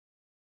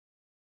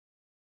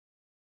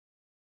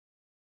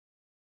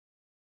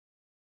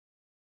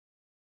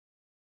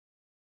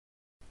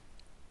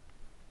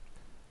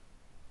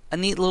A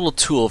neat little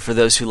tool for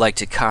those who like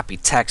to copy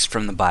text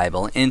from the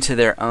Bible into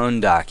their own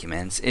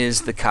documents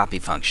is the copy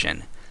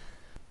function.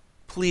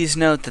 Please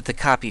note that the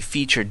copy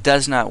feature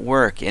does not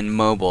work in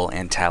mobile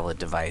and tablet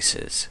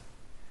devices.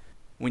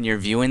 When you're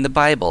viewing the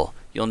Bible,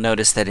 you'll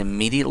notice that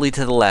immediately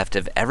to the left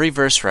of every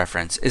verse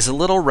reference is a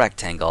little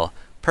rectangle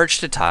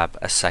perched atop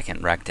a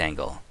second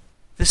rectangle.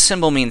 This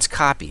symbol means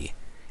copy.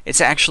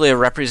 It's actually a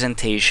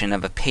representation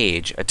of a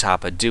page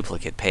atop a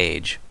duplicate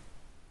page.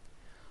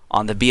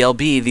 On the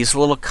BLB, these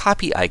little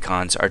copy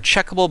icons are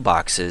checkable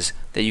boxes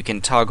that you can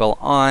toggle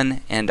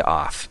on and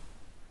off.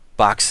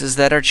 Boxes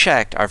that are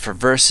checked are for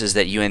verses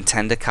that you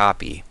intend to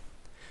copy.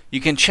 You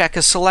can check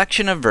a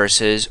selection of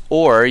verses,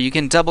 or you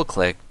can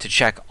double-click to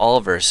check all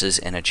verses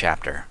in a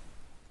chapter.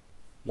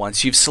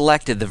 Once you've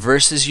selected the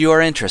verses you are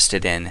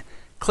interested in,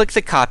 click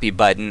the Copy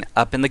button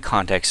up in the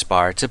context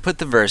bar to put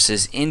the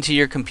verses into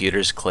your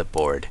computer's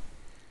clipboard.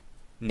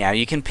 Now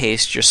you can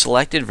paste your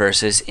selected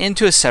verses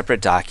into a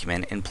separate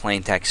document in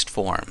plain text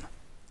form,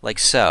 like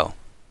so.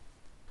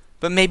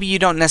 But maybe you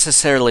don't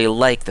necessarily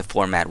like the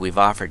format we've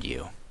offered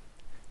you.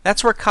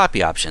 That's where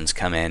copy options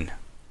come in.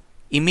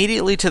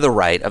 Immediately to the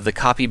right of the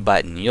Copy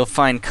button, you'll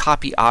find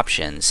Copy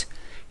Options.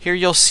 Here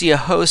you'll see a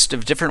host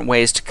of different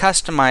ways to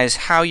customize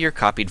how your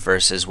copied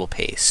verses will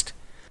paste.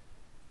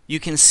 You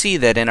can see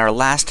that in our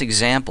last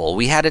example,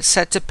 we had it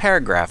set to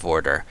paragraph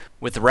order,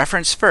 with the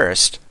reference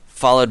first,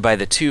 followed by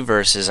the two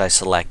verses I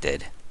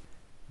selected.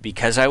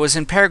 Because I was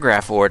in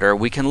paragraph order,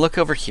 we can look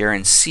over here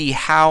and see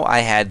how I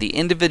had the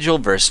individual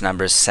verse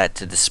numbers set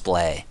to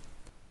display.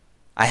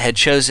 I had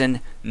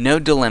chosen No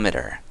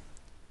Delimiter.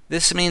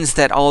 This means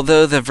that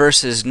although the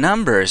verse's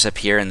numbers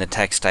appear in the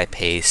text I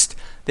paste,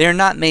 they are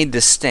not made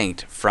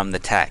distinct from the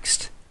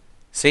text.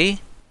 See?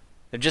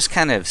 They're just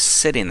kind of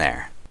sitting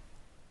there.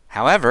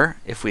 However,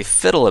 if we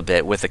fiddle a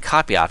bit with the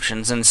copy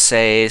options and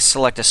say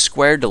select a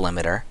square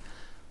delimiter,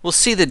 we'll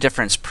see the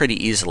difference pretty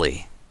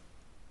easily.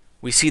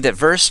 We see that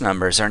verse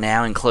numbers are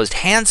now enclosed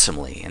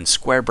handsomely in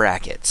square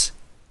brackets.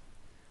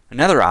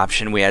 Another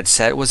option we had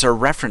set was a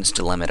reference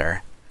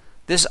delimiter.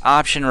 This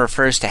option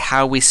refers to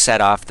how we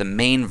set off the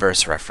main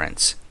verse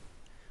reference.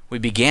 We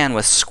began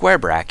with square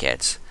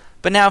brackets,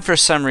 but now for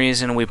some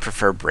reason we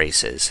prefer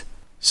braces.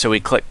 So we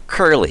click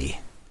curly,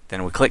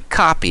 then we click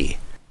copy,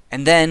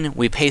 and then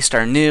we paste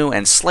our new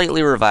and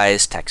slightly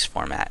revised text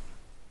format.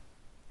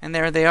 And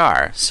there they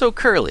are, so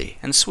curly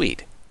and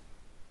sweet.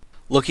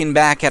 Looking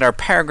back at our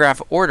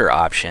paragraph order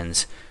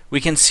options, we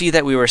can see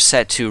that we were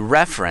set to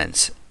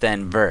reference,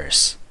 then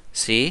verse.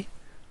 See?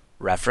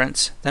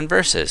 Reference, then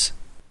verses.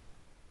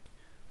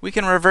 We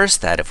can reverse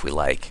that if we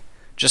like.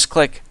 Just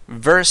click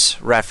Verse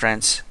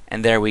Reference,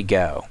 and there we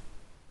go.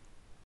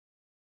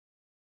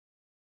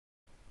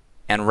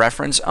 And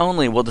Reference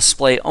Only will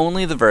display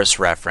only the verse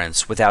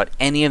reference without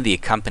any of the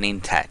accompanying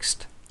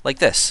text, like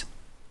this.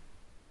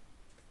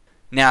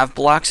 Now, if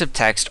blocks of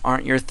text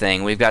aren't your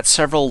thing, we've got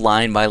several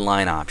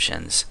line-by-line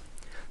options.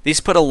 These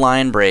put a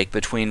line break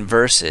between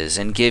verses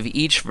and give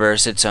each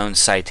verse its own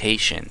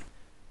citation,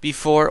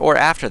 before or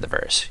after the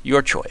verse,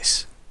 your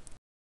choice.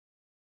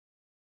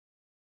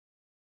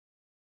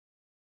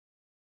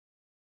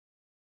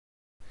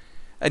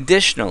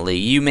 Additionally,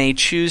 you may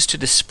choose to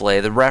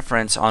display the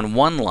reference on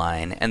one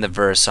line and the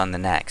verse on the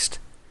next.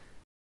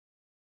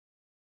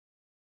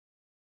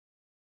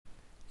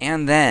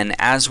 And then,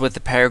 as with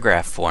the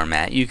paragraph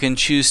format, you can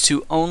choose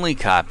to only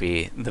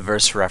copy the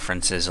verse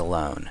references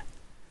alone.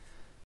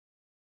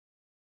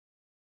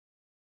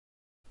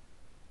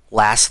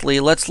 Lastly,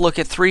 let's look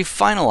at three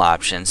final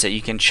options that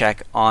you can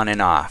check on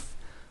and off.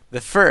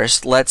 The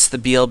first lets the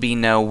BLB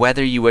know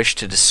whether you wish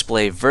to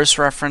display verse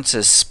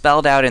references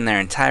spelled out in their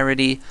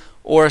entirety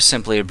or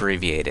simply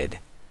abbreviated.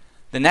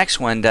 The next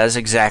one does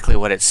exactly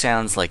what it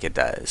sounds like it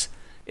does.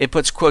 It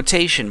puts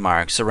quotation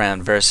marks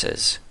around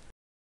verses.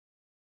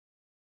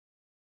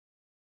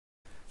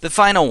 The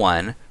final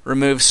one,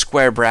 remove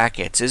square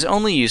brackets, is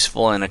only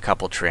useful in a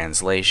couple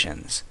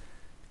translations.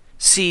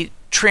 See,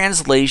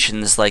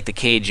 translations like the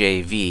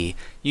KJV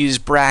use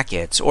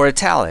brackets or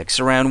italics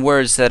around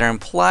words that are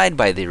implied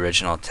by the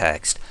original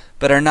text,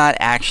 but are not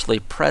actually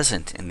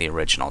present in the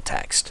original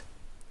text.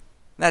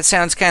 That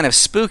sounds kind of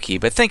spooky,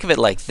 but think of it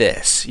like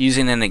this,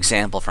 using an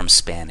example from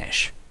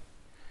Spanish.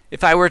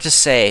 If I were to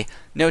say,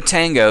 no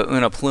tengo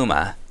una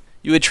pluma,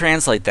 you would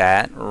translate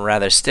that,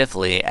 rather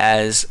stiffly,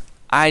 as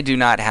I do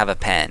not have a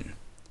pen.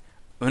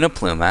 Una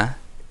pluma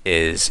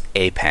is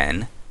a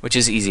pen, which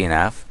is easy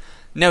enough.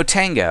 No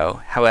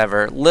tengo,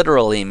 however,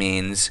 literally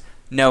means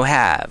no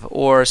have,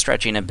 or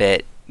stretching a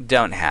bit,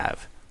 don't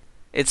have.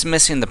 It's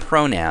missing the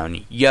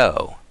pronoun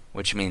yo,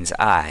 which means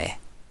I.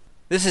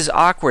 This is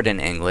awkward in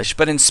English,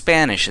 but in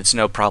Spanish it's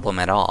no problem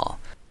at all.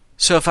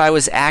 So if I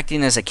was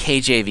acting as a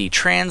KJV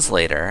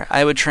translator,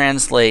 I would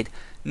translate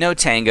no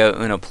tengo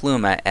una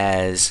pluma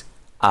as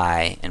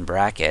I, in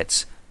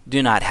brackets,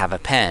 do not have a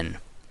pen.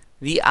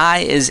 The I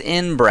is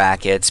in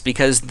brackets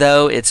because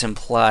though it's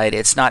implied,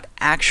 it's not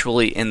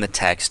actually in the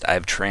text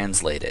I've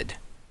translated.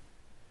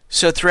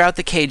 So throughout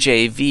the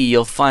KJV,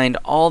 you'll find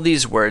all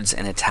these words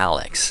in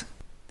italics.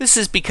 This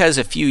is because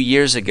a few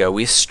years ago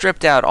we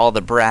stripped out all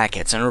the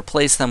brackets and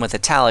replaced them with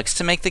italics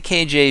to make the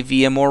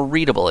KJV a more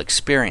readable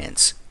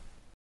experience.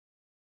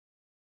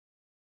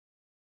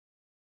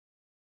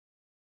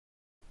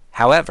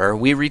 However,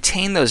 we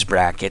retain those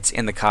brackets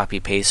in the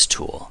copy-paste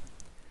tool.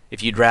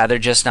 If you'd rather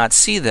just not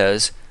see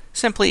those,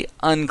 simply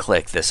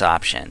unclick this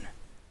option.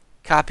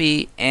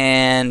 Copy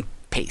and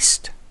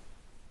paste.